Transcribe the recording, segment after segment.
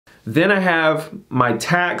Then I have my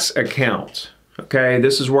tax account. Okay,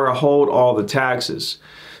 this is where I hold all the taxes.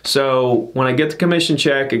 So when I get the commission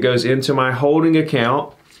check, it goes into my holding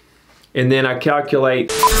account, and then I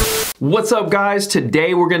calculate. What's up, guys?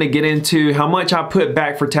 Today we're gonna get into how much I put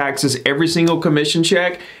back for taxes every single commission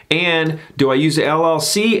check, and do I use an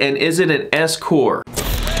LLC, and is it an S-Corp?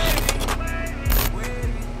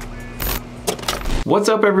 What's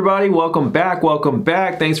up, everybody? Welcome back.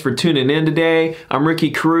 Thanks for tuning in today. I'm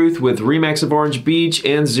Ricky Carruth with Remax of Orange Beach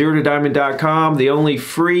and ZeroToDiamond.com, the only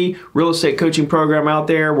free real estate coaching program out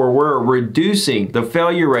there where we're reducing the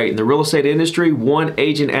failure rate in the real estate industry one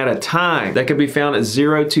agent at a time. That can be found at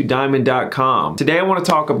ZeroToDiamond.com. Today I want to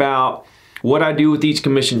talk about what I do with each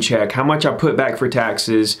commission check, how much I put back for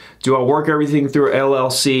taxes, do I work everything through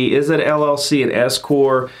LLC, is it LLC an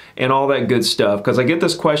S-Corp, and all that good stuff, because I get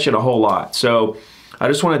this question a whole lot. So I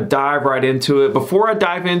just want to dive right into it. Before I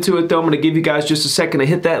dive into it though, I'm going to give you guys just a second to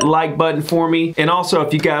hit that like button for me. And also,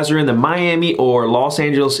 if you guys are in the Miami or Los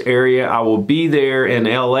Angeles area, I will be there in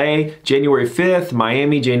LA January 5th,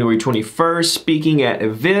 Miami January 21st, speaking at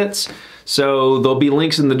events. So there'll be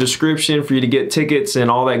links in the description for you to get tickets and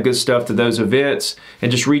all that good stuff to those events,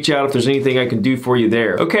 and just reach out if there's anything I can do for you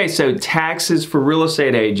there. Okay, so taxes for real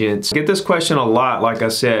estate agents. I get this question a lot. Like I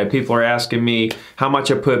said, people are asking me how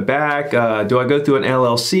much I put back. Do I go through an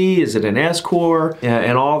LLC? Is it an S-Corp?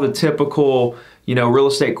 And all the typical, real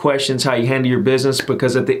estate questions, how you handle your business,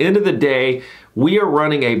 because at the end of the day, we are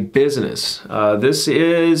running a business. This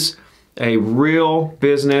is a real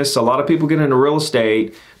business. A lot of people get into real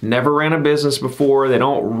estate, never ran a business before. They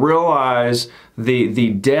don't realize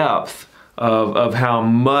the depth of how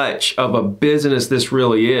much of a business this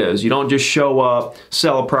really is. You don't just show up,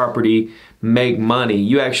 sell a property, make money.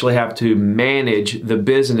 You actually have to manage the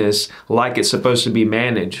business like it's supposed to be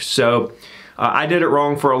managed. So I did it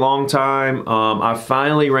wrong for a long time. I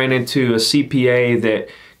finally ran into a CPA that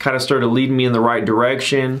kind of started leading me in the right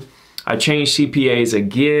direction. I changed CPAs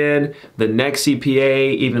again. The next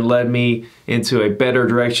CPA even led me into a better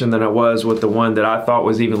direction than I was with the one that I thought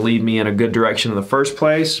was even leading me in a good direction in the first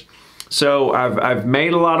place. So I've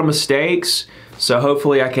made a lot of mistakes, so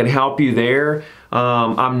hopefully I can help you there.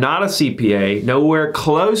 I'm not a CPA, nowhere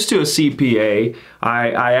close to a CPA.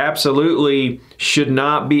 I absolutely should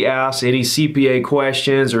not be asked any CPA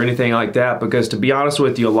questions or anything like that, because to be honest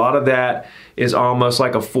with you, a lot of that is almost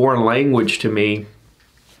like a foreign language to me.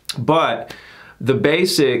 But the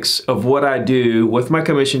basics of what I do with my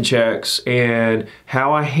commission checks and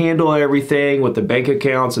how I handle everything with the bank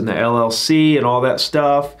accounts and the LLC and all that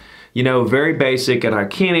stuff, very basic, and I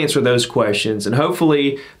can answer those questions. And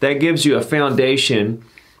hopefully that gives you a foundation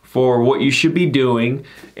for what you should be doing.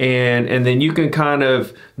 And then you can kind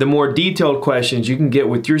of, the more detailed questions you can get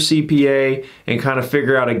with your CPA and kind of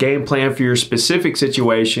figure out a game plan for your specific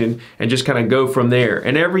situation and just kind of go from there.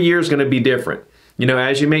 And every year is going to be different.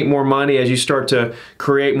 As you make more money, as you start to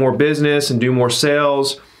create more business and do more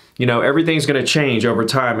sales, everything's going to change over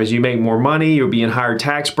time. As you make more money, you'll be in higher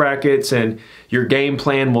tax brackets, and your game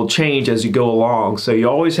plan will change as you go along. So you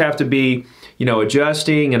always have to be,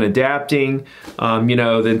 adjusting and adapting.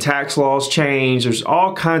 Then tax laws change. There's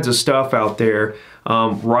all kinds of stuff out there.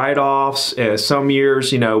 Write-offs, some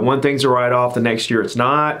years, one thing's a write-off, the next year it's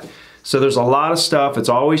not. So there's a lot of stuff. It's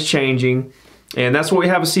always changing. And that's what we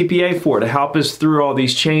have a CPA for, to help us through all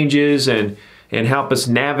these changes and help us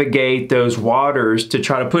navigate those waters to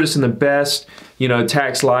try to put us in the best,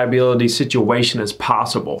 tax liability situation as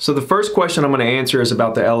possible. So the first question I'm going to answer is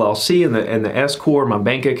about the LLC and the S-Corp, my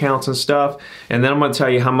bank accounts and stuff. And then I'm going to tell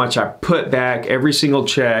you how much I put back every single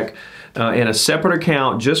check in a separate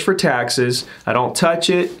account just for taxes. I don't touch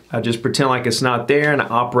it. I just pretend like it's not there, and I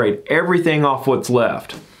operate everything off what's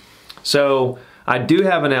left. So I do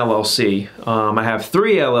have an LLC. I have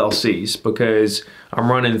 3 LLCs because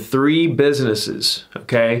I'm running 3 businesses,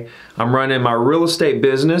 okay? I'm running my real estate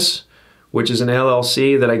business, which is an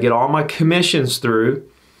LLC that I get all my commissions through,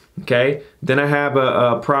 okay? Then I have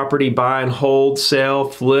a property buy and hold, sell,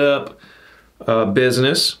 flip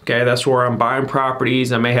business, okay? That's where I'm buying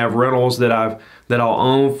properties. I may have rentals that I'll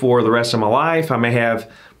own for the rest of my life. I may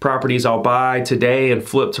have properties I'll buy today and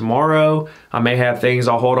flip tomorrow. I may have things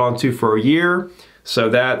I'll hold on to for a year. So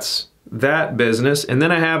that's that business. And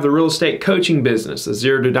then I have the real estate coaching business, the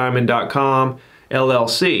ZeroToDiamond.com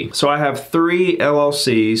LLC. So I have 3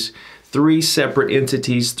 LLCs, 3 separate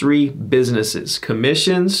entities, 3 businesses: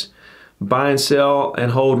 commissions, buy and sell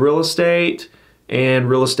and hold real estate, and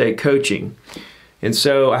real estate coaching. And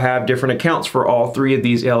so I have different accounts for all 3 of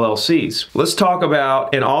these LLCs. Let's talk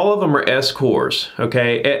about, and all of them are S-Corps,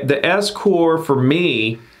 okay? The S-Corp for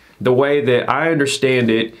me, the way that I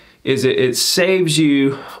understand it, is it saves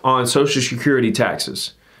you on Social Security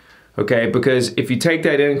taxes, okay? Because if you take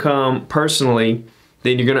that income personally,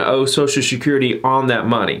 then you're gonna owe Social Security on that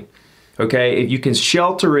money, okay? If you can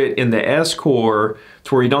shelter it in the S-Corp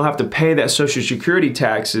to where you don't have to pay that Social Security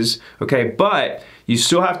taxes, okay? But you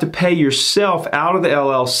still have to pay yourself out of the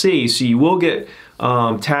LLC, so you will get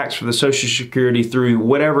taxed for the Social Security through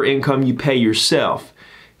whatever income you pay yourself.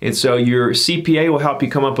 And so your CPA will help you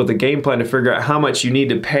come up with a game plan to figure out how much you need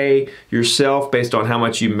to pay yourself based on how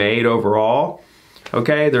much you made overall.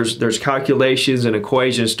 Okay, there's calculations and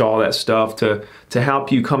equations to all that stuff to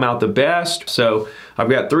help you come out the best. So I've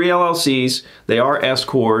got 3 LLCs. They are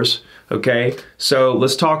S-Corps. Okay, so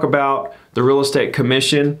let's talk about the real estate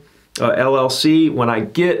commission LLC when I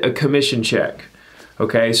get a commission check.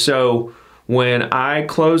 Okay, so when I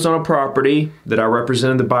close on a property that I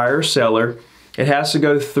represented the buyer or seller, it has to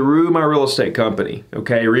go through my real estate company,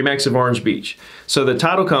 okay, RE/MAX of Orange Beach. So the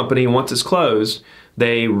title company, once it's closed,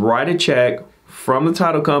 they write a check from the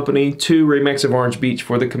title company to RE/MAX of Orange Beach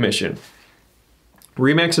for the commission.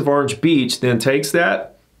 RE/MAX of Orange Beach then takes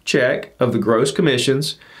that check of the gross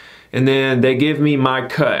commissions, and then they give me my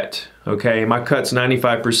cut, okay? My cut's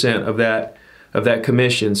 95% of that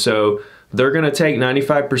commission. So they're gonna take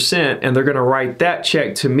 95% and they're gonna write that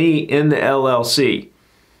check to me in the LLC.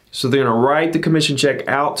 So they're gonna write the commission check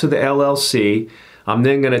out to the LLC. I'm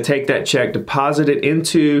then gonna take that check, deposit it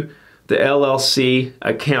into the LLC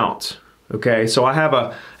account. Okay, so I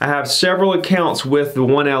have several accounts with the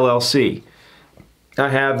one LLC. I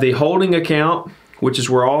have the holding account, which is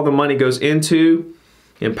where all the money goes into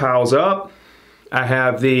and piles up. I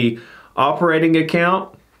have the operating account,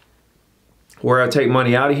 where I take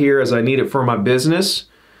money out of here as I need it for my business.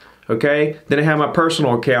 Okay, then I have my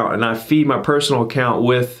personal account, and I feed my personal account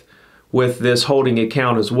with this holding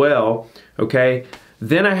account as well. Okay,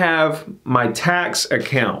 then I have my tax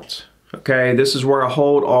account. Okay, this is where I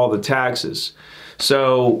hold all the taxes.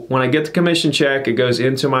 So when I get the commission check, it goes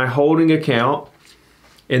into my holding account,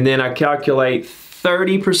 and then I calculate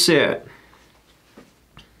 30%.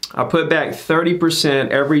 I put back 30%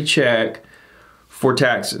 every check for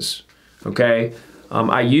taxes. Okay,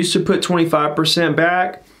 I used to put 25%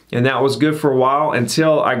 back, and that was good for a while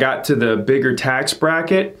until I got to the bigger tax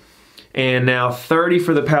bracket. And now 30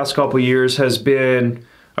 for the past couple years has been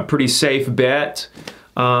a pretty safe bet.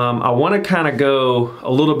 I want to kind of go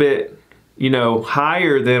a little bit,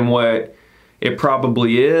 higher than what it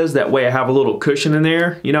probably is. That way I have a little cushion in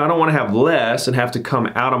there. I don't want to have less and have to come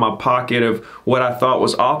out of my pocket of what I thought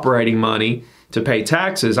was operating money to pay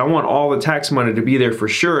taxes. I want all the tax money to be there for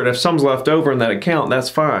sure. And if some's left over in that account, that's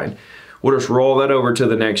fine. We'll just roll that over to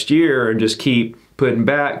the next year and just keep putting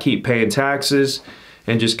back, keep paying taxes,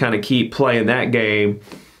 and just kind of keep playing that game,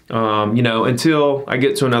 until I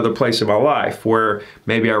get to another place in my life where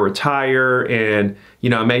maybe I retire and,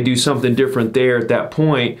 I may do something different there at that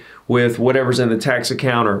point with whatever's in the tax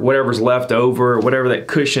account or whatever's left over, or whatever that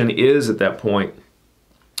cushion is at that point.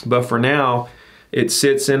 But for now, it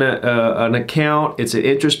sits in an account. It's an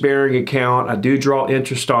interest-bearing account. I do draw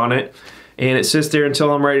interest on it, and it sits there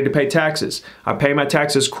until I'm ready to pay taxes. I pay my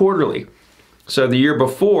taxes quarterly. So the year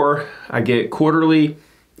before, I get quarterly,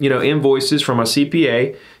 invoices from my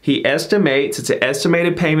CPA. He estimates, it's an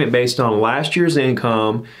estimated payment based on last year's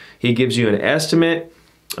income. He gives you an estimate.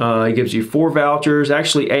 He gives you 4 vouchers,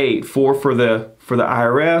 actually 8, 4 for the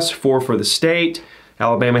IRS, 4 for the state.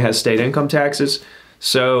 Alabama has state income taxes.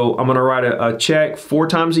 So I'm gonna write a check 4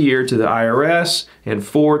 times a year to the IRS and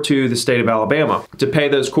 4 to the state of Alabama to pay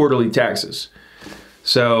those quarterly taxes.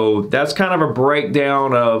 So that's kind of a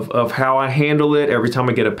breakdown of how I handle it. Every time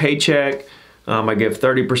I get a paycheck, I give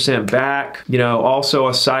 30% back. Also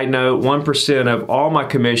a side note, 1% of all my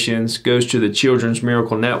commissions goes to the Children's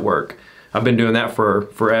Miracle Network. I've been doing that for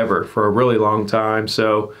forever, for a really long time.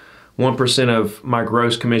 So 1% of my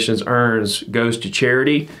gross commissions earns goes to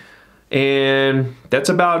charity. And that's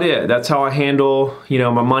about it. That's how I handle,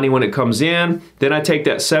 my money when it comes in. Then I take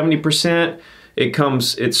that 70%.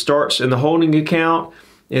 It starts in the holding account,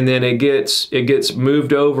 and then it gets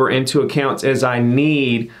moved over into accounts as I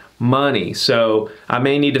need money. So I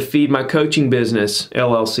may need to feed my coaching business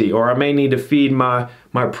LLC, or I may need to feed my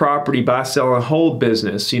property buy, sell, and hold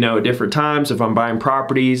business, at different times if I'm buying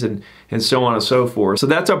properties and so on and so forth. So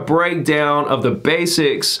that's a breakdown of the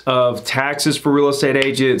basics of taxes for real estate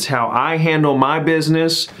agents, how I handle my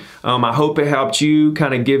business. I hope it helped you,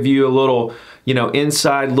 kind of give you a little,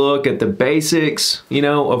 inside look at the basics,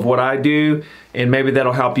 of what I do. And maybe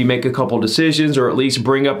that'll help you make a couple decisions, or at least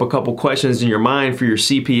bring up a couple questions in your mind for your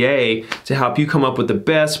CPA to help you come up with the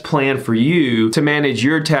best plan for you to manage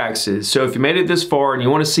your taxes. So if you made it this far and you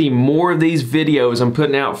want to see more of these videos, I'm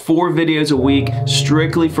putting out 4 videos a week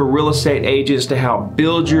strictly for real estate agents to help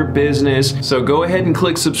build your business. So go ahead and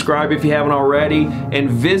click subscribe if you haven't already, and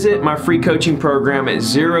visit my free coaching program at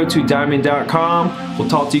 0 to diamond.com. We'll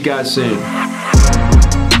talk to you guys soon.